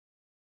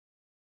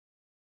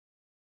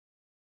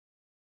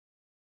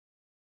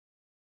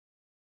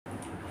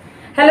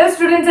Hello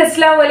students,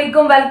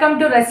 Assalamualaikum. Welcome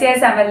to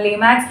Razia'z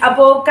Maths.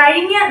 Appo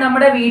kazhinja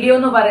nammade video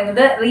nu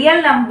parayunnathu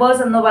real numbers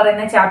ennu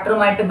parayna chapter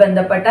umayittu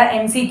bandhappetta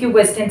MCQ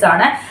questions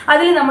aanu.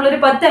 Adil nammal oru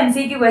 10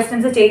 MCQ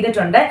questions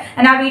cheyidittunde.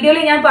 And aa video il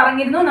njan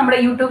paranjirunnu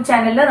nammade YouTube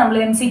channel il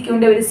nammal MCQ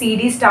inde oru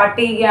series start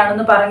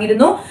cheyyukayanennu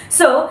paranjirunnu.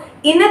 So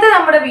ഇന്നത്തെ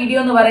നമ്മുടെ video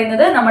എന്ന്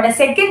പറയുന്നത് നമ്മുടെ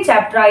second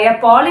chapter ആയ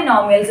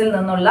പോളിനോമിയൽസിൽ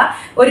നിന്നുള്ള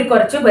ഒരു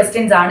കുറച്ച്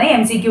questions ആണ്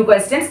MCQ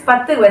ക്വസ്റ്റ്യൻസ്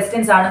 10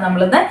 ക്വസ്റ്റ്യൻസ് ആണ്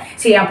നമ്മൾ ഇന്ന്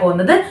ചെയ്യാൻ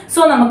പോകുന്നത്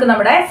സോ നമുക്ക്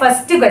നമ്മുടെ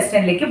ഫസ്റ്റ്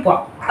ക്വസ്റ്റ്യനിലേക്ക്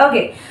പോവാം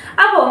ഓക്കേ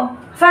അപ്പോൾ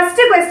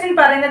ഫസ്റ്റ് ക്വസ്റ്റ്യൻ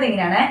പറയുന്നത്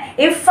ഇങ്ങനെയാണ്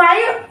if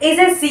 5 is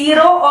a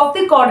zero of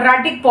the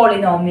quadratic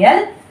polynomial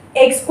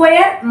x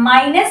square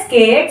minus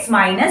kx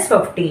minus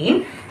 15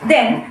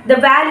 then the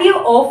value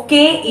of k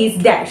is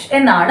dash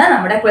എന്നാണ്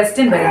നമ്മുടെ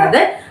ക്വസ്റ്റ്യൻ വരുന്നത്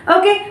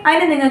ഓക്കേ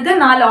അതിന് നിങ്ങൾക്ക്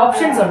നാല്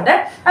ഓപ്ഷൻസ് ഉണ്ട്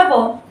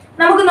അപ്പോൾ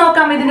നമുക്ക്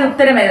നോക്കാം ഇതിന്റെ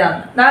ഉത്തരം ഏതാണ്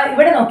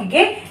ഇവിടെ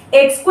നോക്കിക്കേ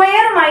x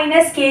square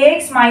minus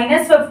kx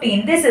minus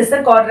 15 this is the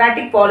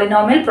quadratic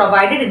polynomial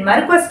provided in my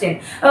question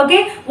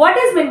okay what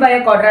is meant by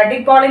a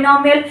quadratic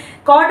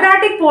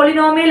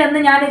polynomial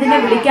എന്ന് ഞാൻ ഇതിനെ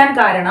വിളിക്കാൻ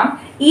കാരണം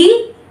ഈ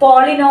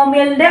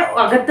പോളിനോമിയലിന്റെ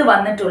അകത്ത്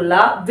വന്നിട്ടുള്ള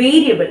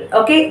വേരിയബിൾ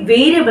ഓക്കേ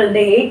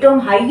വേരിയബിളിന്റെ ഏറ്റവും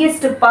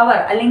ഹൈയസ്റ്റ് പവർ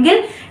അല്ലെങ്കിൽ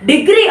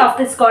degree of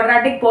this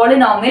quadratic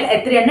polynomial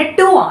എത്രയാണ്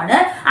 2 ആണ്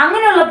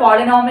അങ്ങനെയുള്ള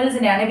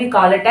പോളിനോമിയൽസിനെയാണ് we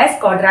call it as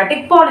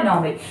quadratic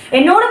polynomial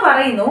എന്നോട്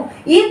പറയുന്നു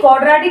ഈ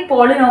ക്വാഡ്രാറ്റിക്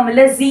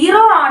പോളിനോമിയലിലെ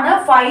 0 ആണ്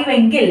 5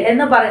 എങ്കിൽ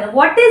എന്ന് പറയുന്നു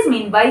what is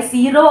mean by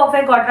 0 of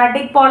a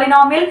quadratic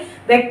polynomial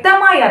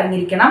വ്യക്തമായി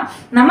അറിഞ്ഞിരിക്കണം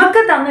നമുക്ക്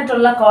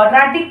തന്നിട്ടുള്ള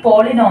ക്വാഡ്രാറ്റിക്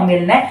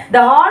പോളിനോമിയലിനെ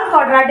the whole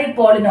quadratic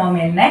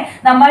polynomialനെ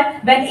നമ്മൾ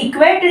when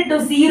equated to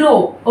 0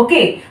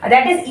 okay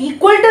that is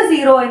equal to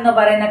 0 എന്ന്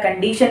പറയുന്ന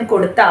കണ്ടീഷൻ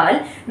കൊടുത്താൽ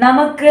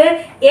നമുക്ക്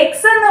x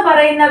എന്ന്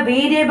പറയുന്ന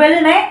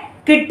വേരിയബിളിനെ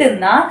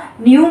കിട്ടുന്ന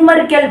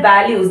numerical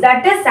values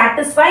that is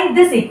satisfying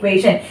this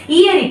equation ഈ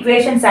ഒരു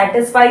ഇക്വേഷൻ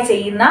സാറ്റിസ്ഫൈ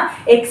ചെയ്യുന്ന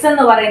x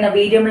എന്ന് പറയുന്ന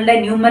വേരിയബിളിന്റെ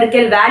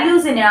numerical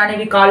വാല്യൂസിനെയാണ്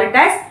we call it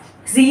as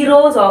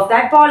zeros of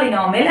that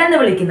polynomial എന്ന്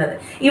വിളിക്കുന്നത്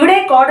ഇവിടെ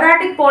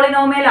ക്വാഡ്രാറ്റിക്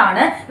പോളിനോമിയൽ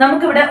ആണ്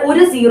നമുക്ക് ഇവിടെ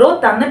ഒരു 0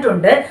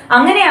 തന്നിട്ടുണ്ട്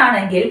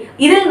അങ്ങനെയാണെങ്കിൽ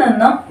ഇതിൽ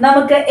നിന്നും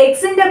നമുക്ക്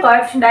x ന്റെ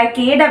കോഎഫിഷ്യന്റ് ആയ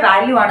k യുടെ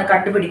വാല്യൂ ആണ്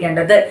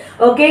കണ്ടുപിടിക്കേണ്ടത്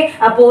ഓക്കേ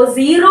അപ്പോൾ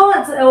 0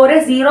 ഒരു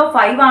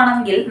 5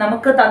 ആണെങ്കിൽ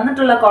നമുക്ക്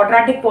തന്നിട്ടുള്ള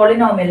ക്വാഡ്രാറ്റിക്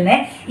പോളിനോമിയലിനെ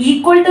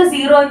ഈക്വൽ ടു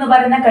 0 എന്ന്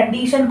പറയുന്ന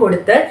കണ്ടീഷൻ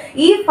കൊടുത്ത്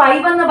ഈ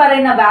 5 എന്ന്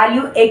പറയുന്ന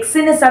വാല്യൂ x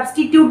ന്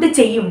സബ്സ്റ്റിറ്റ്യൂട്ട്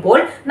ചെയ്യുമ്പോൾ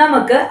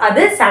നമുക്ക്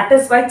അത്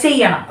സാറ്റിസ്ഫൈ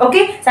ചെയ്യണം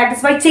ഓക്കേ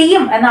സാറ്റിസ്ഫൈ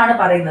ചെയ്യും എന്നാണ്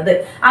പറയുന്നത്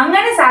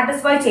അങ്ങനെ satisfy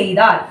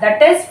ചെയ്താൽ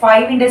that is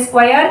 5 into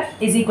square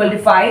is equal to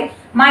 5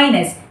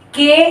 minus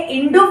k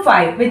into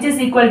 5 which is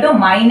equal to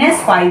minus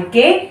 5k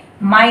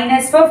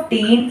minus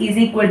 15 is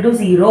equal to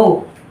 0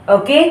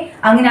 okay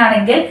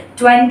അങ്ങനെയാണെങ്കിൽ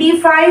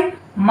 25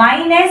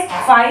 minus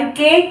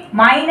 5k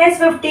minus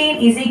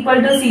 15 is equal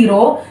to 0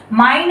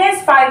 minus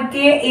 5k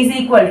is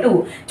equal to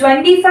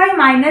 25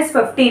 minus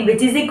 15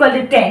 which is equal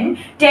to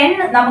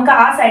 10 നമുക്ക്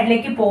ആ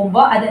സൈഡിലേക്ക്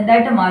പോകുമ്പോൾ അത്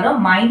എന്തായിട്ട്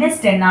മാറും minus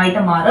 10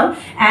 ആയിട്ട് മാറും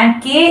and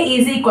k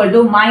is equal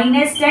to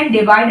minus 10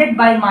 divided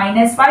by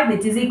minus 5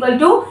 which is equal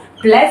to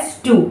plus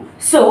 2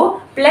 so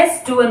plus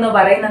 2 എന്ന്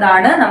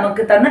പറയുന്നതാണ്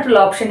നമുക്ക് തന്നിട്ടുള്ള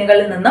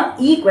ഓപ്ഷനുകളിൽ നിന്നും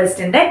ഈ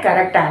ക്വസ്റ്റ്യന്റെ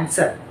correct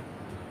answer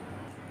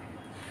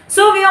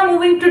So we are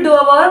moving to do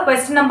our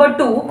question number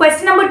 2.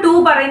 Question number 2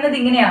 പറയുന്നത്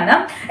ഇങ്ങനെയാണ്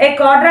a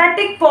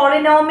quadratic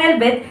polynomial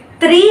with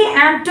 3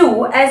 and 2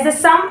 as the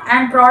sum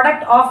and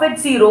product of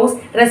its zeros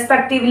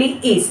respectively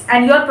is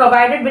and you are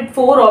provided with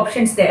 4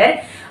 options there.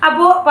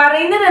 അപ്പോൾ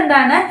പറയുന്നത്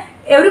എന്താണ്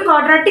ഒരു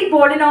quadratic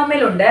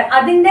polynomial ഉണ്ട്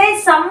അതിന്റെ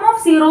some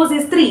of zeros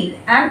is 3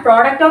 and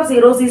product of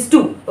zeros is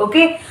 2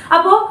 okay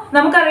അപ്പോൾ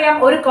നമുക്കറിയാം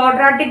ഒരു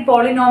quadratic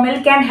polynomial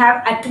can have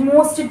at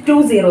most 2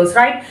 zeros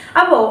right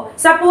അപ്പോൾ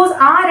സപ്പോസ്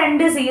ആ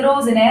രണ്ട്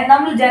സീറോസിനെ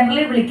നമ്മൾ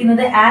ജനറലി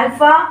വിളിക്കുന്നത്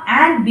ആൽഫ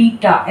ആൻഡ്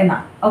ബീറ്റ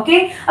എന്നാണ് ഓക്കെ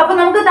അപ്പോൾ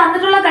നമുക്ക്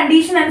തന്നിട്ടുള്ള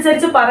കണ്ടീഷൻ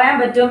അനുസരിച്ച് പറയാൻ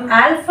പറ്റും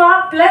alpha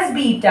plus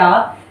beta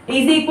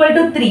is equal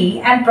to 3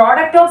 and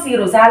product of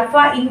zeros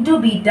alpha into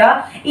beta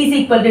is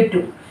equal to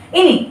 2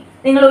 ഇനി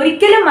നിങ്ങൾ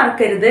ഒരിക്കലും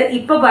മറക്കരുത്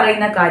ഇപ്പോൾ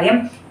പറയുന്ന കാര്യം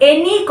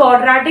any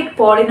quadratic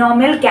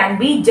polynomial can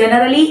be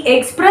generally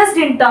expressed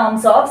in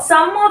terms of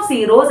sum of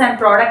zeros and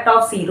product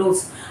of zeros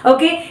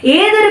okay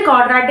ഏതൊരു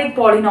quadratic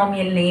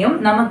പോളിനോമിയലിനെയും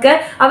നമുക്ക്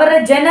അവരെ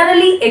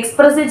ജനറലി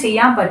എക്സ്പ്രസ്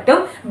ചെയ്യാൻ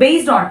പറ്റും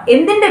ബേസ്ഡ് ഓൺ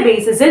എന്തിന്റെ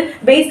ബേസിസിൽ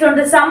based on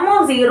the sum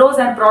of zeros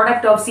and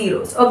product of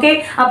zeros okay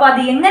അപ്പോൾ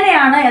അത്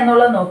എങ്ങനെയാണ്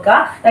എന്നുള്ളത് നോക്കുക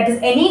that is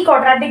any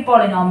quadratic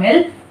polynomial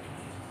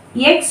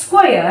x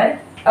square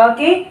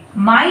okay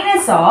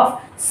minus of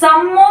sum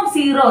of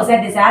zeros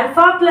that is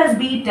alpha plus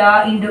beta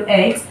into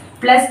x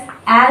plus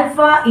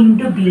alpha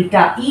into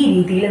beta ഈ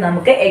രീതിയിൽ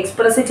നമുക്ക്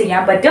express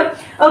ചെയ്യാൻ പറ്റും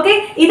ഓക്കെ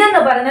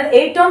ഇതെന്ന് പറയുന്നത്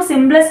ഏറ്റവും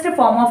സിംപ്ലസ്റ്റ്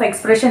ഫോം ഓഫ്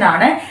എക്സ്പ്രഷൻ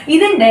ആണ്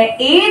ഇതിന്റെ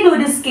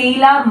ഏതൊരു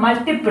സ്കെയിലാർ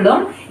മൾട്ടിപ്പിളും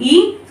ഈ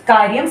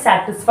കാര്യം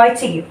സാറ്റിസ്ഫൈ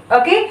ചെയ്യും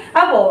ഓക്കെ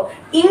അപ്പോൾ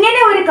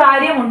ഇങ്ങനെ ഒരു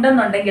കാര്യം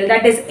ഉണ്ടെന്നുണ്ടെങ്കിൽ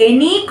that is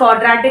any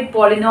quadratic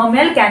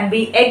polynomial can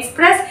be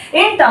expressed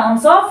in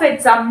terms of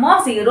its sum of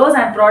zeros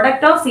and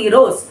product of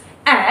zeros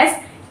as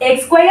x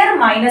square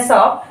minus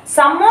of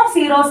sum of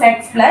zeros x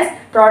plus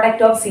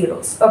product of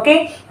zeros okay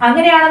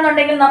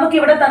അങ്ങനെയാണെന്നുണ്ടെങ്കിൽ നമുക്ക്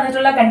ഇവിടെ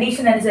തന്നിട്ടുള്ള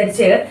condition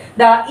അനുസരിച്ച്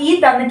ഈ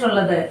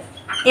തന്നിട്ടുള്ളത്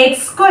x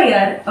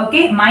square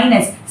okay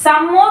minus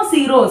sum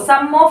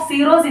of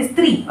zeros is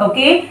 3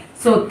 okay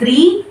so 3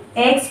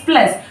 x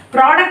plus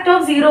product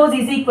of zeros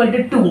is equal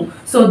to 2.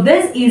 So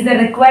this is the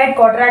required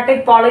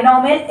quadratic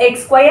polynomial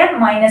x square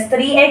minus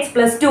 3x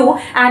plus 2,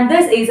 and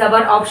this is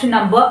our option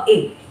number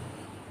A.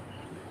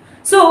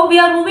 So we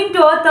are moving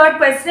to our third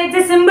question. It's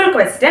a simple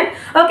question.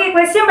 Okay,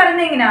 question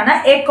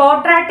a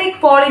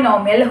quadratic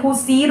polynomial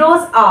whose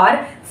zeros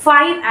are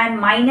 5 and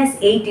minus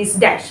 8 is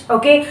dash.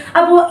 Okay,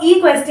 so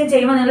this question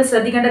zeros.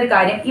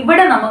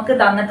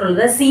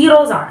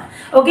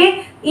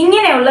 Okay,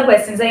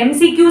 questions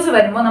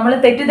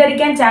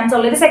MCQs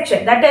chance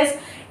section, that is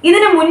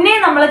ഇതിനു മുന്നേ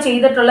നമ്മൾ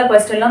ചെയ്തിട്ടുള്ള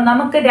ക്വസ്റ്റ്യനിൽ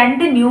നമുക്ക്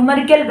രണ്ട്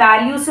numerical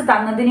values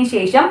തന്നതിന്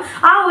ശേഷം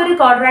ആ ഒരു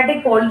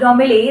ക്വാഡ്രാറ്റിക്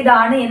പോളിനോമിയൽ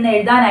ഏതാണ് എന്ന്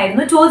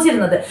എഴുതാനായിരുന്നു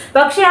ചോദിച്ചിരുന്നത്.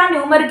 പക്ഷേ ആ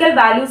ന്യൂമറിക്കൽ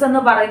വാല്യൂസ്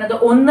എന്ന് പറയുന്നത്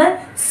ഒന്ന്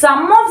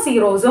സം ഓഫ്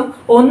സീറോസും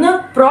ഒന്ന്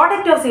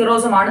പ്രോഡക്റ്റ് ഓഫ്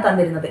സീറോസും ആണ്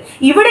തന്നിരുന്നത്.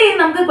 ഇവിടെയും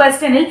നമുക്ക്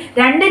ക്വസ്റ്റ്യനിൽ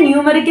രണ്ട്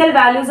ന്യൂമറിക്കൽ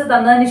വാല്യൂസ്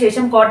തന്നതിന്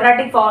ശേഷം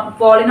ക്വാഡ്രാറ്റിക്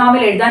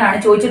പോളിനോമിയൽ എഴുതാനാണ്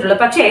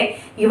ചോദിച്ചിട്ടുള്ളത്. പക്ഷേ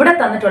ഇവിടെ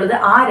തന്നിട്ടുള്ളത്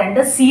ആ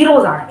രണ്ട്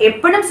സീറോസ് ആണ്.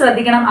 എപ്പോഴും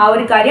ശ്രദ്ധിക്കണം ആ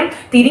ഒരു കാര്യം,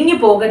 തിരിഞ്ഞു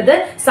പോകരുത്.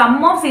 Some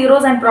of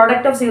zeros and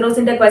product of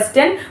സീറോസിന്റെ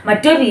question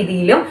മറ്റൊരു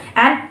രീതിയിലും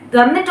ആൻഡ്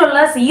തന്നിട്ടുള്ള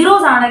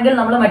സീറോസ് ആണെങ്കിൽ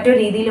നമ്മൾ മറ്റൊരു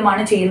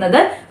രീതിയിലുമാണ് ചെയ്യുന്നത്.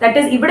 ദാറ്റ്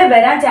ഈസ് ഇവിടെ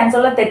വരാൻ ചാൻസ്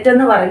ഉള്ള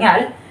തെറ്റെന്ന് പറഞ്ഞാൽ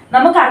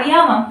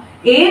നമുക്കറിയാമോ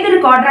ഏതൊരു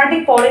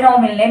quadratic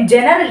പോളിനോമിയലിനെയും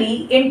generally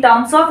in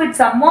terms of it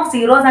some of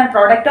zeros and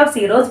product of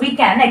zeros we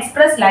can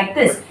express like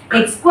this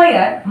x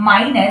square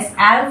minus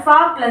alpha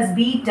plus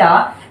beta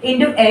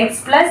into x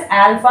plus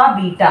alpha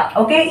beta.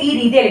 Okay, ഈ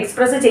രീതിയിൽ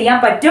express ചെയ്യാൻ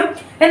പറ്റും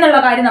എന്നുള്ള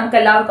കാര്യം നമുക്ക്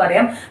എല്ലാവർക്കും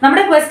അറിയാം.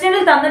 നമ്മുടെ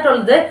ക്വസ്റ്റ്യനിൽ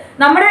തന്നിട്ടുള്ളത്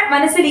നമ്മുടെ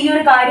മനസ്സിൽ ഈ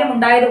ഒരു കാര്യം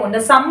ഉണ്ടായതുകൊണ്ട്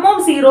some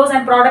of zeros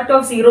and product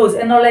of zeros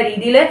എന്നുള്ള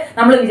രീതിയിൽ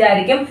നമ്മൾ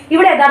വിചാരിക്കും.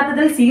 ഇവിടെ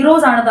യഥാർത്ഥത്തിൽ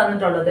സീറോസ് ആണ്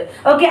തന്നിട്ടുള്ളത്.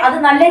 ഓക്കെ, അത്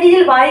നല്ല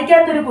രീതിയിൽ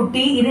വായിക്കാത്തൊരു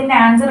കുട്ടി ഇതിന്റെ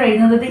ആൻസർ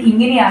എഴുതുന്നത്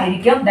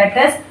ഇങ്ങനെയായിരിക്കും.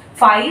 ദാറ്റ് ഈസ്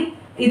 5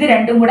 ഇത്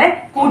രണ്ടും കൂടെ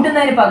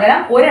കൂട്ടുന്നതിന് പകരം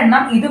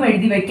ഒരെണ്ണം ഇതും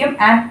എഴുതി വെക്കും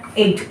ആൻഡ്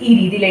 8 ഈ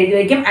രീതിയിൽ എഴുതി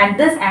വെക്കും and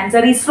this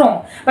answer is wrong.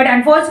 But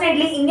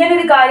unfortunately ഇങ്ങനെ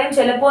ഒരു കാര്യം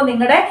ചിലപ്പോൾ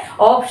നിങ്ങളുടെ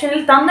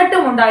ഓപ്ഷനിൽ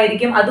തന്നിട്ടും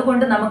ഉണ്ടായിരിക്കും.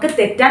 അതുകൊണ്ട് നമുക്ക്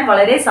തെറ്റാൻ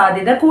വളരെ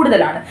സാധ്യത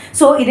കൂടുതലാണ്.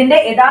 സോ ഇതിന്റെ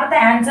യഥാർത്ഥ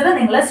ആൻസർ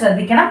നിങ്ങൾ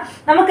ശ്രദ്ധിക്കണം.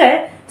 നമുക്ക്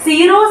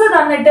സീറോസ്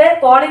തന്നിട്ട്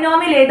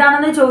പോളിനോമിയൽ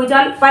ഏതാണെന്ന്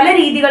ചോദിച്ചാൽ പല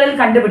രീതികളിൽ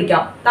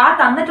കണ്ടുപിടിക്കാം. ആ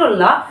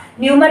തന്നിട്ടുള്ള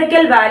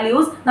ന്യൂമറിക്കൽ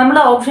വാല്യൂസ് നമ്മൾ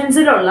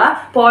ഓപ്ഷൻസിലുള്ള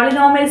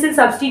പോളിനോമിയൽസിൽ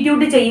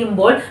സബ്സ്റ്റിറ്റ്യൂട്ട്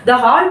ചെയ്യുമ്പോൾ ദ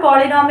ഹോൾ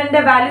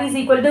പോളിനോമിയലിന്റെ വാല്യൂ ഈസ്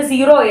ഈക്വൽ ടു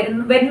 0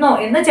 വരുന്നോ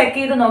എന്ന് ചെക്ക്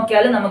ചെയ്ത്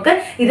നോക്കിയാൽ നമുക്ക്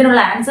ഇതിനുള്ള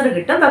ആൻസർ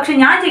കിട്ടും. പക്ഷെ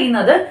ഞാൻ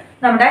ചെയ്യുന്നത്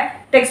നമ്മുടെ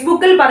ടെക്സ്റ്റ്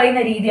ബുക്കിൽ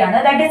പറയുന്ന രീതിയാണ്.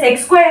 That is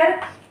X square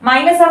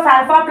minus of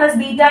alpha plus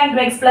beta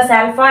into X plus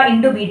alpha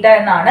into beta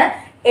എന്നാണ്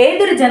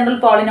ഏതൊരു ജനറൽ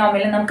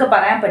പോളിനോമിയലും നമുക്ക്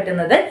പറയാൻ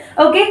പറ്റുന്നത്.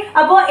 ഓക്കെ,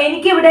 അപ്പോൾ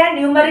എനിക്ക് ഇവിടെ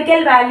numerical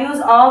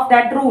values of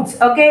that Roots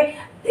okay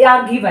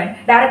are given,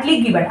 directly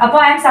given. Appo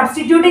I am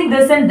substituting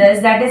this and this,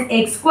 that is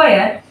x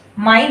square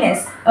minus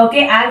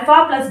okay alpha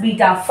plus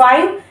beta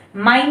 5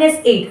 minus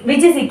 8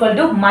 which is equal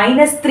to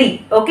minus 3.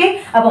 Okay,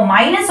 appo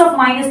minus of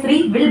minus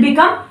 3 will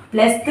become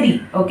plus 3.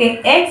 Okay,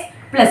 x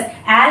plus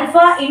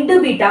alpha into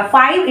beta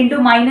 5 into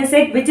minus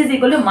 8 which is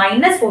equal to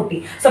minus 40.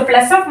 So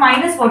plus of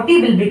minus 40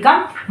 will become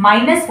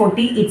minus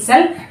 40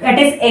 itself. That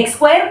is x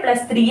square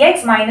plus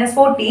 3x minus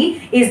 40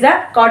 is the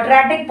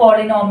quadratic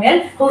polynomial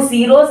whose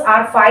zeros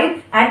are 5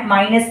 and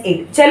minus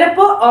 8.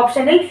 Chelappo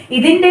optional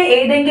idinte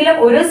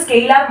edengilum oru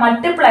scalar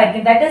multiple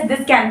aayirukkum. That is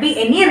this can be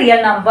any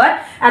real number.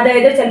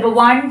 Adayithu chelappo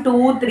 1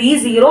 2 3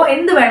 0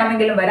 endu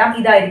venamengilum varam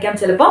idayirikam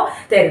chelappo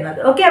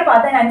therunathu. Okay, appo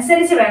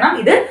adanusarichu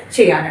venam idu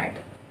cheyanayittu.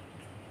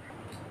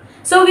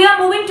 So we are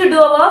moving to do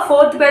our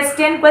fourth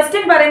question.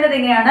 Question പറയുന്നത്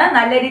എങ്ങനെയാണ്?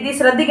 നല്ല രീതിയിൽ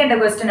ശ്രദ്ധിക്കേണ്ട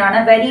question ആണ്.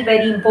 Very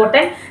very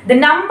important. The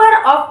number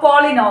of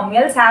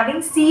polynomials having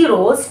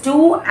zeros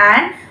 2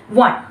 and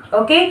 1.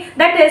 Okay,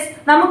 that is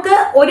നമുക്ക്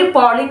ഒരു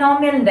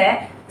പോളിനോമിയലിന്റെ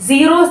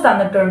zeros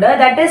തന്നിട്ടുണ്ട്.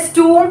 ദാറ്റ് ഈസ്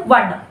 2 ഉം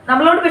 1 ഉം.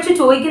 നമ്മളോട് പക്ഷെ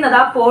ചോദിക്കുന്നത്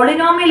ആ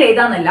പോളിനോമിയൽ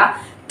ഏതാന്നല്ല,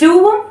 2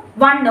 ഉം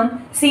 1 ഉം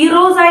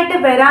സീറോസ് ആയിട്ട്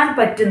വരാൻ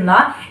പറ്റുന്ന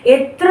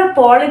എത്ര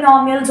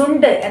പോളിനോമിയൽസ്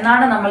ഉണ്ട്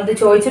എന്നാണ് നമ്മൾ ഇത്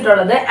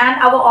ചോദിച്ചിട്ടുള്ളത്. And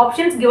our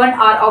options given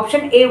are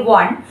option A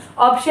 1,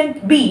 option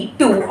B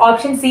 2,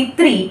 option C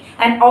 3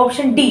 and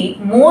option D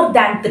more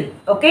than 3.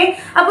 Okay,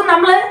 അപ്പൊ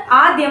നമ്മൾ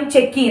ആദ്യം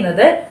ചെക്ക്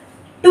ചെയ്യുന്നത്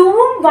 2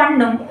 ഉം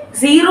 1 ഉം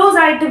സീറോസ്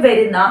ആയിട്ട്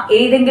വരുന്ന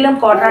ഏതെങ്കിലും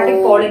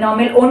ക്വാഡ്രാറ്റിക്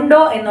പോളിനോമിയൽ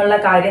ഉണ്ടോ എന്നുള്ള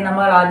കാര്യം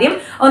നമ്മൾ ആദ്യം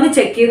ഒന്ന്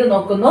ചെക്ക് ചെയ്ത്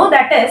നോക്കുന്നു.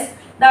 ദാറ്റ് ഈസ്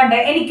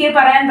എനിക്ക്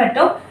പറയാൻ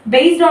പറ്റും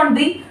based on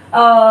the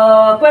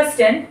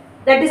question.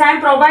 That is I am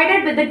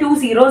provided with the 2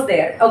 zeros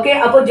there. Okay,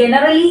 appo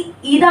generally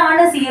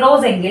idana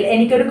zeros engil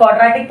enikku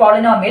quadratic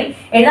polynomial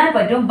ezhudan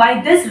pattum by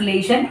this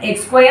relation x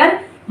square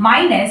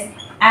minus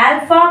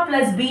alpha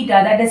plus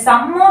beta, that is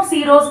sum of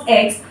zeros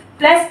x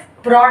plus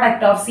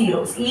product of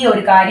zeros. ee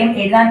oru karyam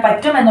ezhudan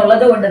pattum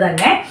ennullathu kondu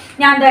thanne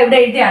njan da ivide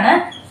ezhudiyana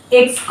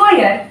x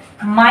square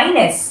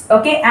minus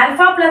okay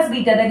alpha plus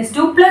beta, that is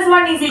 2 plus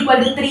 1 is equal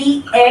to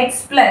 3x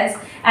plus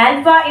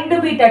alpha into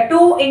beta 2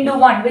 into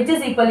 1 which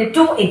is equal to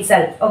 2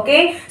 itself.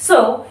 Okay, so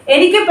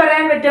എനിക്ക്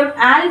പറയാൻ പറ്റും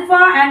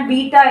alpha and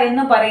beta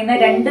എന്ന് പറയുന്ന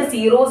രണ്ട്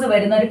zeros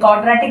വരുന്ന ഒരു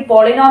quadratic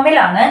polynomial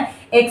ആണ്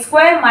x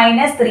square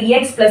minus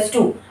 3x plus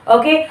 2.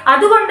 Okay,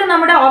 അതുകൊണ്ട്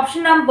നമ്മുടെ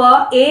ഓപ്ഷൻ നമ്പർ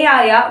എ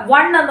ആയ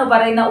 1 എന്ന്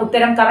പറയുന്ന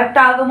ഉത്തരം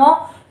കറക്റ്റ് ആകുമോ?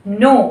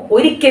 നോ,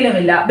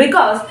 ഒരിക്കലുമില്ല.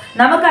 ബിക്കോസ്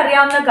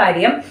നമുക്കറിയാവുന്ന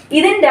കാര്യം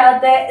ഇതിൻ്റെ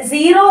അകത്ത്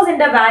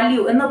സീറോസിന്റെ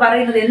വാല്യൂ എന്ന്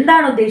പറയുന്നത്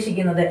എന്താണ്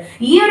ഉദ്ദേശിക്കുന്നത്?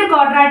 ഈ ഒരു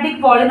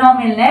ക്വാഡ്രാറ്റിക്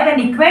പോളിനോമിയലിനെ when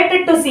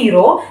equated to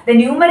 0, the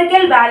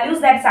numerical values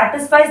that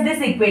satisfies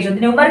this equation,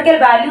 the numerical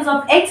values of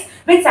x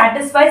which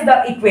satisfies the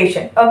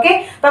equation. Okay,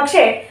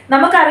 പക്ഷേ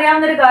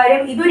നമുക്കറിയാവുന്ന ഒരു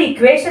കാര്യം ഇതൊരു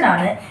ഇക്വേഷൻ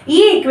ആണ്.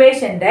 ഈ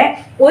ഇക്വേഷന്റെ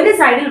ഒരു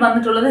സൈഡിൽ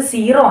വന്നിട്ടുള്ളത്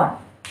 0 ആണ്.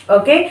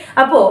 ഓക്കെ,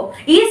 അപ്പോ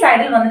ഈ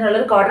സൈഡിൽ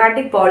വന്നിട്ടുള്ളത്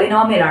ക്വാഡ്രാറ്റിക്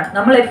പോളിനോമിയൽ ആണ്.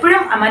 നമ്മൾ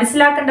എപ്പോഴും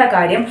മനസ്സിലാക്കേണ്ട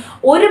കാര്യം,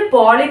 ഒരു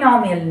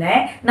പോളിനോമിയലിനെ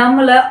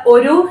നമ്മൾ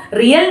ഒരു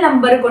റിയൽ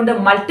നമ്പർ കൊണ്ട്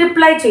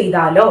മൾട്ടിപ്ലൈ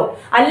ചെയ്താലോ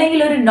അല്ലെങ്കിൽ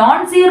ഒരു നോൺ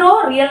സീറോ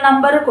റിയൽ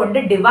നമ്പർ കൊണ്ട്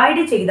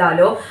ഡിവൈഡ്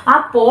ചെയ്താലോ ആ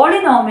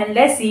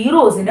പോളിനോമിയലിന്റെ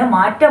സീറോസിന്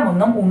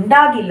മാറ്റമൊന്നും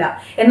ഉണ്ടാകില്ല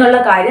എന്നുള്ള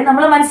കാര്യം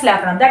നമ്മൾ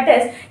മനസ്സിലാക്കണം. ദാറ്റ്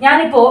ഈസ്,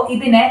 ഞാനിപ്പോ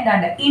ഇതിനെ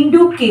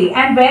into K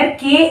and where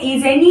K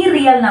is any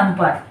real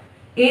number,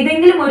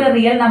 ഏതെങ്കിലും ഒരു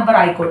റിയൽ നമ്പർ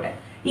ആയിക്കോട്ടെ,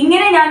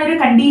 ഇങ്ങനെ ഞാനൊരു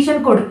കണ്ടീഷൻ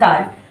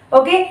കൊടുത്താൽ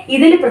ഓക്കെ,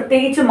 ഇതിൽ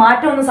പ്രത്യേകിച്ച്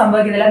മാറ്റമൊന്നും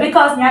സംഭവിക്കുന്നില്ല.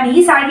 ബിക്കോസ് ഞാൻ ഈ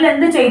സൈഡിൽ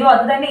എന്ത് ചെയ്തു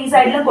അത് തന്നെ ഈ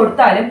സൈഡിൽ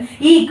കൊടുത്താലും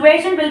ഈ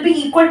equation will be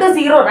equal to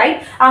 0, right?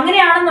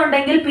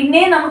 അങ്ങനെയാണെന്നുണ്ടെങ്കിൽ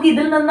പിന്നെ നമുക്ക്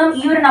ഇതിൽ നിന്നും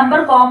ഈ ഒരു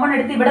നമ്പർ കോമൺ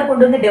എടുത്ത് ഇവിടെ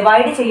കൊണ്ടുവന്ന്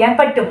ഡിവൈഡ് ചെയ്യാൻ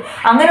പറ്റും.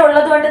 അങ്ങനെ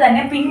ഉള്ളത് കൊണ്ട്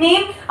തന്നെ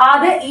പിന്നെയും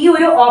അത് ഈ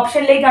ഒരു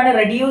ഓപ്ഷനിലേക്കാണ്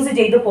റെഡ്യൂസ്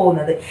ചെയ്ത്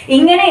പോകുന്നത്.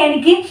 ഇങ്ങനെ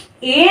എനിക്ക്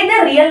ഏത്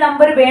റിയൽ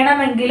നമ്പർ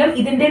വേണമെങ്കിലും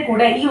ഇതിന്റെ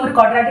കൂടെ ഈ ഒരു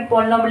ക്വാഡ്രാറ്റിക്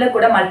പോളിനോമിയലിന്റെ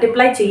കൂടെ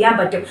മൾട്ടിപ്ലൈ ചെയ്യാൻ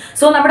പറ്റും.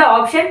 സോ നമ്മുടെ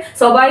ഓപ്ഷൻ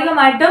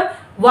സ്വാഭാവികമായിട്ടും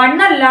 1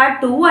 അല്ല,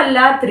 2 അല്ല,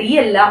 3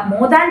 അല്ല,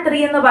 മോർ ദാൻ 3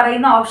 എന്ന്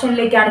പറയുന്ന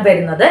ഓപ്ഷനിലേക്കാണ്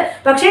വരുന്നത്.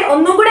 പക്ഷെ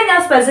ഒന്നും കൂടെ ഞാൻ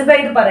സ്പെസിഫൈ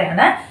ചെയ്ത്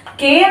പറയാണ്,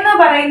 കെ എന്ന്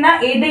പറയുന്ന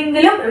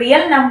ഏതെങ്കിലും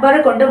റിയൽ നമ്പർ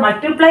കൊണ്ട്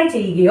മൾട്ടിപ്ലൈ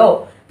ചെയ്യുകയോ,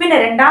 പിന്നെ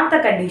രണ്ടാമത്തെ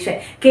കണ്ടീഷൻ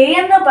കെ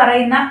എന്ന്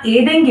പറയുന്ന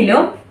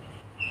ഏതെങ്കിലും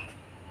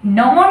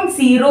non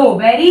zero,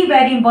 very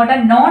very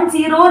important, non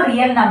zero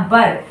real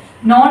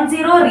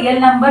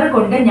number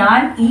കൊണ്ട് ഞാൻ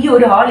ഈ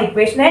ഒരു ഹോൾ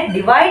ഇക്വേഷനെ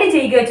ഡിവൈഡ്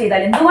ചെയ്യുകയോ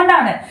ചെയ്താൽ,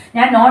 എന്തുകൊണ്ടാണ്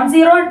ഞാൻ നോൺ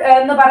സീറോ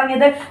എന്ന്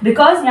പറഞ്ഞത്?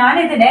 ബിക്കോസ് ഞാൻ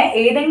ഇതിനെ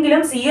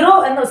ഏതെങ്കിലും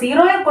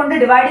സീറോയെ കൊണ്ട്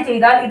ഡിവൈഡ്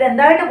ചെയ്താൽ ഇത്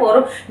എന്തായിട്ട്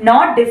പോറും?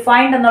 നോട്ട്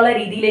ഡിഫൈൻഡ് എന്നുള്ള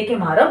രീതിയിലേക്ക്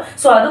മാറും.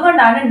 സോ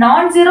അതുകൊണ്ടാണ്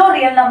നോൺ സീറോ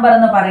റിയൽ നമ്പർ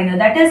എന്ന് പറയുന്നത്.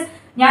 ദാറ്റ് ഈസ്,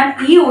 ഞാൻ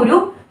ഈ ഒരു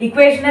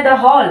ഇക്വേഷനെ the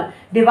whole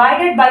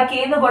divided by K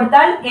എന്ന്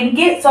കൊടുത്താൽ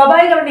എനിക്ക്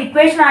സ്വാഭാവികമായിട്ട്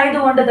ഇക്വേഷൻ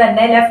ആയതുകൊണ്ട്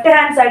തന്നെ ലെഫ്റ്റ്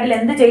ഹാൻഡ് സൈഡിൽ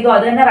എന്ത് ചെയ്തു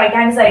അത് തന്നെ റൈറ്റ്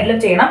ഹാൻഡ് സൈഡിലും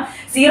ചെയ്യണം.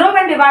 0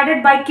 when divided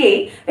by k,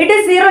 it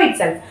is 0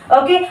 itself.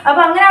 Okay, അപ്പൊ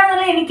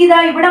അങ്ങനെയാണെന്നുണ്ടെങ്കിൽ എനിക്കിതാ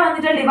ഇവിടെ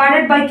വന്നിട്ട്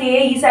ഡിവൈഡഡ് ബൈ കെ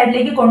ഈ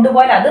സൈഡിലേക്ക്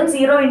കൊണ്ടുപോയാൽ അതും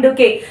 0 into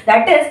k.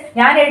 ദാറ്റ് ഈസ്,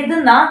 ഞാൻ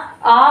എഴുതുന്ന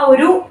ആ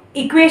ഒരു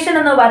ഇക്വേഷൻ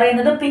എന്ന്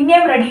പറയുന്നത്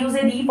പിന്നെയും റെഡ്യൂസ്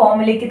ചെയ്ത് ഈ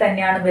ഫോമിലേക്ക്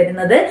തന്നെയാണ്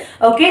വരുന്നത്.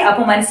 ഓക്കെ,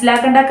 അപ്പൊ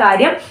മനസ്സിലാക്കേണ്ട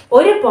കാര്യം,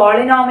 ഒരു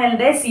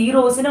പോളിനോമിയലിന്റെ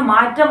സീറോസിന്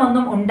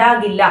മാറ്റമൊന്നും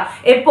ഉണ്ടാകില്ല.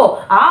 എപ്പോ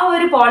ആ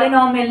ഒരു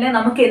പോളിനോമിയലിനെ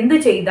നമുക്ക് എന്ത്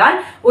ചെയ്താൽ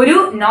ഒരു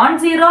നോൺ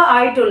സീറോ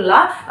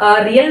ആയിട്ടുള്ള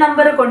റിയൽ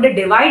നമ്പർ കൊണ്ട്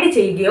ഡിവൈഡ്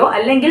ചെയ്യുകയോ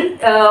അല്ലെങ്കിൽ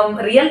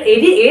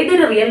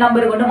ഏതൊരു റിയൽ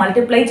നമ്പർ കൊണ്ട്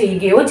മൾട്ടിപ്ലൈ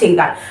ചെയ്യുകയോ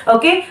ചെയ്താൽ.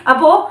 ഓക്കെ,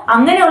 അപ്പോ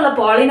അങ്ങനെയുള്ള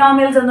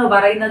പോളിനോമിയൽസ് എന്ന്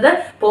പറയുന്നത്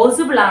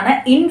പോസിബിൾ ആണ്.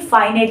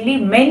 Infinitely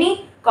many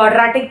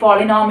quadratic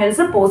polynomials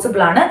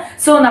possible ആണ്.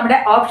 സോ നമ്മുടെ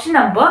ഓപ്ഷൻ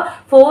നമ്പർ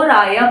 4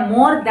 ആയ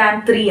മോർ ദാൻ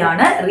 3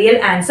 ആണ് റിയൽ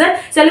ആൻസർ.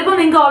 ചിലപ്പോൾ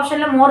നിങ്ങൾക്ക്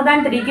ഓപ്ഷനിൽ മോർ ദാൻ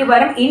 3ക്ക്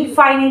പകരം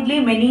ഇൻഫൈനൈറ്റ്ലി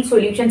മെനി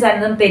സൊല്യൂഷൻസ്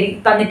ആയിരുന്നു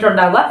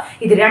തന്നിട്ടുണ്ടാവുക.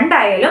 ഇത്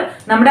രണ്ടായാലും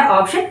നമ്മുടെ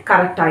ഓപ്ഷൻ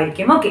കറക്റ്റ്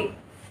ആയിരിക്കും. Okay,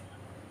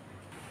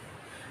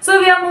 so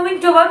we are moving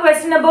toward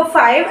question number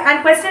 5 and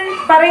question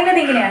പറയുന്നത്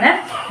ഇങ്ങനെയാണ്: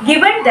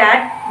 given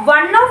that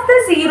one of the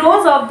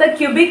zeros of the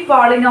cubic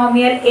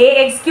polynomial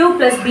ax cube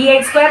plus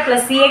bx square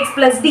plus cx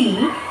plus d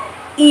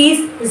is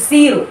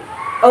 0.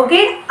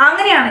 Okay,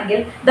 അങ്ങനെയാണെങ്കിൽ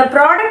the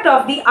product of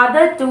the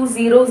other two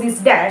zeros is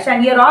dash and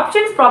your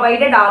options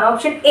provided are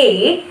option A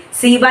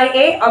c by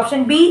a,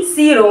 option B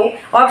 0,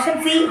 option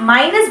C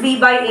minus b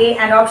by a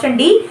and option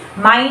D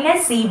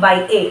minus c by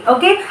a.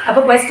 Okay,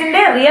 അപ്പോൾ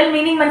ക്വസ്റ്റ്യന്റെ real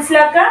meaning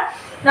മനസ്സിലാക്കുക.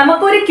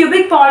 നമുക്കൊരു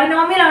cubic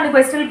polynomial ആണ്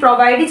ക്വസ്റ്റ്യനിൽ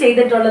provide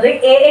ചെയ്തിട്ടുള്ളത്,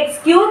 ax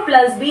cube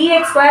plus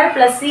bx square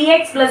plus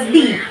cx plus d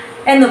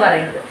എന്ന്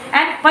പറയുന്നത്.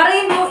 And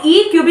പറയുന്നു ഈ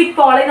ക്യൂബിക്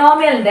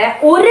പോളിനോമിയലിന്റെ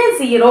ഒരു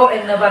സീറോ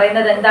എന്ന്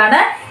പറയുന്നത് എന്താണ്?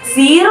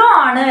 0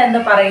 ആണ്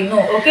എന്ന് പറയുന്നു.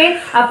 ഓക്കെ,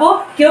 അപ്പോ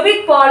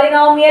cubic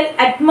polynomial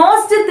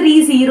utmost 3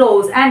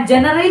 zeros and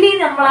generally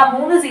നമ്മൾ ആ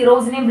 3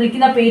 സീറോസിനെയും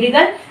വിളിക്കുന്ന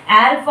പേരുകൾ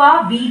alpha,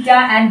 beta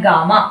and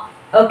gamma.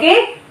 Okay,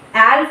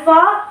 alpha,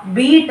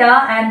 beta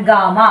and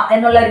gamma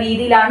എന്നുള്ള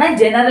രീതിയിലാണ്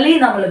ജനറലി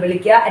നമ്മൾ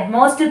വിളിക്കുക.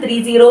 അറ്റ്മോസ്റ്റ് 3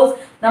 zeros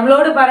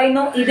നമ്മളോട്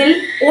പറയുന്നു ഇതിൽ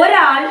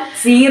ഒരാൾ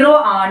 0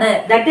 ആണ്.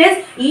 ദാറ്റ് ഈസ്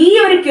ഈ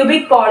ഒരു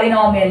ക്യൂബിക്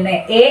പോളിനോമിയലിനെ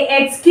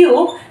ax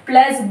cube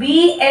plus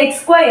bx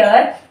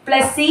square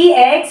plus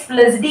cx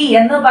plus d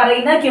എന്ന്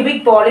പറയുന്ന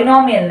ക്യൂബിക്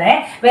പോളിനോമിയലിനെ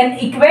when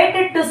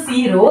equated to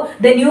 0,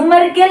 the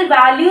numerical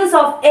values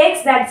of x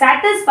that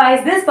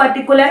satisfies this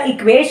particular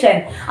equation,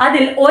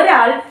 അതിൽ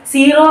ഒരാൾ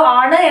 0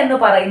 ആണ് എന്ന്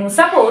പറയുന്നു.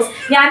 സപ്പോസ്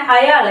ഞാൻ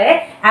അയാളെ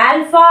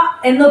ആൽഫ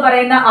എന്ന്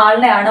പറയുന്ന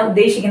ആളിനെയാണ്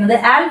ഉദ്ദേശിക്കുന്നത്.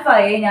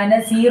 ആൽഫയെ ഞാൻ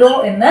 0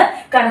 എന്ന്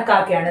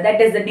കണക്കാക്കുകയാണ്.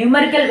 That is the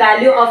numerical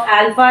value of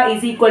alpha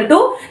is equal to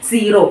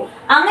 0.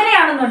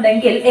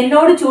 അങ്ങനെയാണെന്നുണ്ടെങ്കിൽ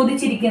എന്നോട്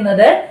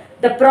ചോദിച്ചിരിക്കുന്നത്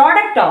the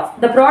product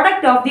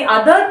of the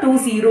other two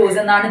zeros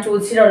എന്നാണ്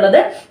ചോദിച്ചിട്ടുള്ളത്.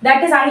 That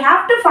is, I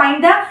have to find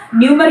the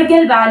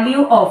numerical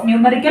value of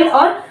numerical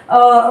or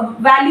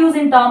values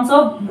in terms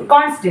of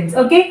constants.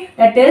 Okay,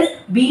 that is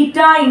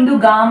beta into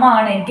gamma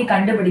ആണ് എനിക്ക്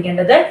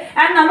കണ്ടുപിടിക്കേണ്ടത്.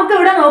 And നമുക്ക്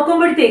ഇവിടെ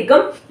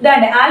നോക്കുമ്പോഴത്തേക്കും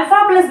ഇതാണ് alpha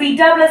plus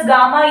beta plus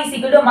gamma is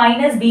equal to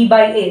minus b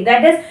by a.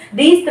 That is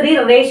these three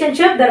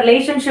relationship, the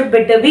relationship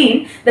between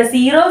the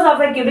zeros of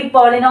a cubic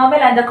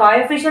polynomial and the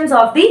coefficients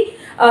of the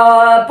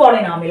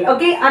polynomial.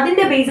 Okay,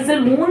 അതിന്റെ ബേസിസിൽ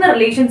മൂന്ന്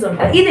relations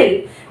ഉണ്ട്. ഇതിൽ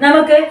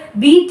നമുക്ക്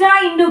beta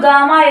into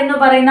gamma എന്ന്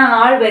പറയുന്ന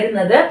ആൾ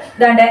വരുന്നത്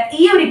ദാണ്ട്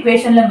ഈ ഒരു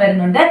ഇക്വേഷനിലും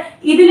വരുന്നുണ്ട്,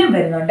 ഇതിലും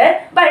വരുന്നുണ്ട്.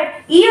 ബട്ട്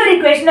ഈ ഒരു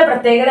ഇക്വേഷന്റെ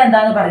പ്രത്യേകത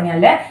എന്താന്ന്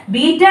പറഞ്ഞാൽ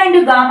ബീറ്റ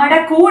ഇൻറ്റു ഗാമയുടെ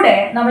കൂടെ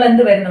നമ്മൾ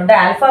എന്ത് വരുന്നുണ്ട്,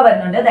 ആൽഫ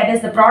വരുന്നുണ്ട്. That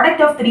is the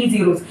product of three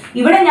zeros.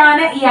 ഇവിടെ ഞാൻ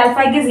ഈ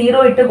ആൽഫയ്ക്ക്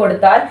 0 ഇട്ട്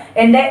കൊടുത്താൽ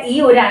എന്റെ ഈ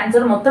ഒരു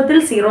ആൻസർ മൊത്തത്തിൽ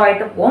 0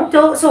 ആയിട്ട് പോകും.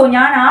 സോ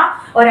ഞാൻ ആ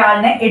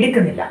ഒരാളിനെ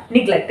എടുക്കുന്നില്ല,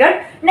 നിഗ്ലെക്റ്റഡ്.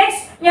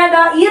 നെക്സ്റ്റ് ഞാൻ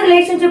ഈ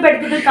റിലേഷൻഷിപ്പ്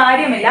എടുത്തിട്ട്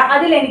കാര്യമില്ല,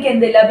 അതിൽ എനിക്ക്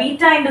എന്തില്ല,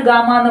 ബീറ്റ ഇൻറ്റു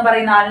ഗാമ എന്ന്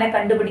പറയുന്ന ആളിനെ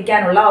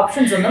കണ്ടുപിടിക്കാനുള്ള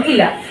ഓപ്ഷൻസ് ഒന്നും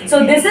ഇല്ല. So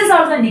this is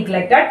also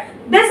നിഗ്ലെക്റ്റഡ്.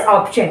 This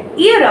option,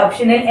 ഈ ഒരു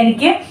ഓപ്ഷനിൽ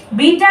എനിക്ക്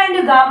ബീറ്റ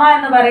ഇൻറ്റു ഗാമ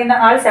എന്ന് പറയുന്ന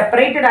ആൾ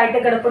സെപ്പറേറ്റഡ് ആയിട്ട്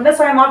കിടപ്പുണ്ട്.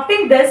 So I M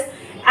opting this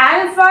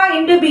alpha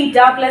into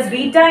beta plus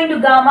beta into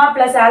gamma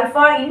plus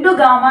alpha into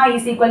gamma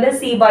is equal to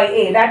c by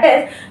a. That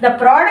is the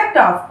product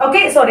of,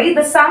 okay, sorry,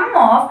 the sum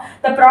of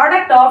the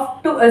product of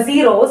two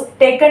zeros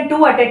taken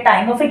two at a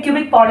time of a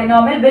cubic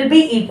polynomial will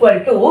be equal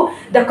to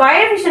the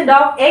coefficient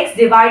of x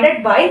divided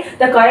by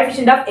the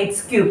coefficient of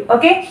x cube.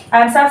 Okay,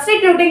 I am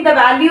substituting the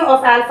value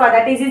of alpha,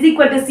 that is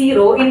equal to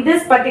 0 in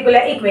this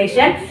particular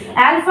equation.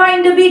 Alpha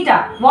into beta,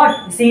 what,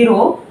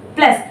 0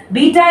 plus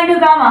beta into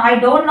gamma, I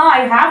don't know,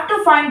 I have to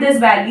find this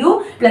value,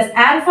 plus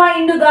alpha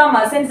into gamma.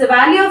 Since the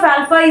value of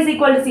alpha is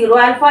equal to 0,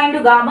 alpha into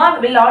gamma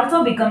will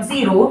also become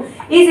 0,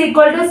 is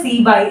equal to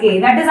c by a.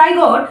 That is, I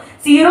got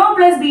 0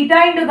 plus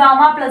beta into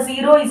gamma plus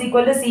 0 is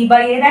equal to c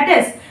by a. That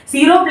is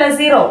 0 plus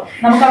 0.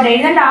 നമുക്ക് അവിടെ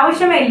എഴുതേണ്ട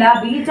ആവശ്യമില്ല.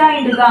 Beta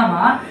into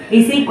gamma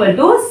is equal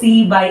to c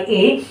by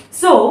a.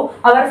 So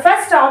our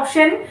first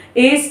option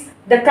is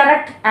the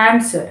correct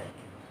answer.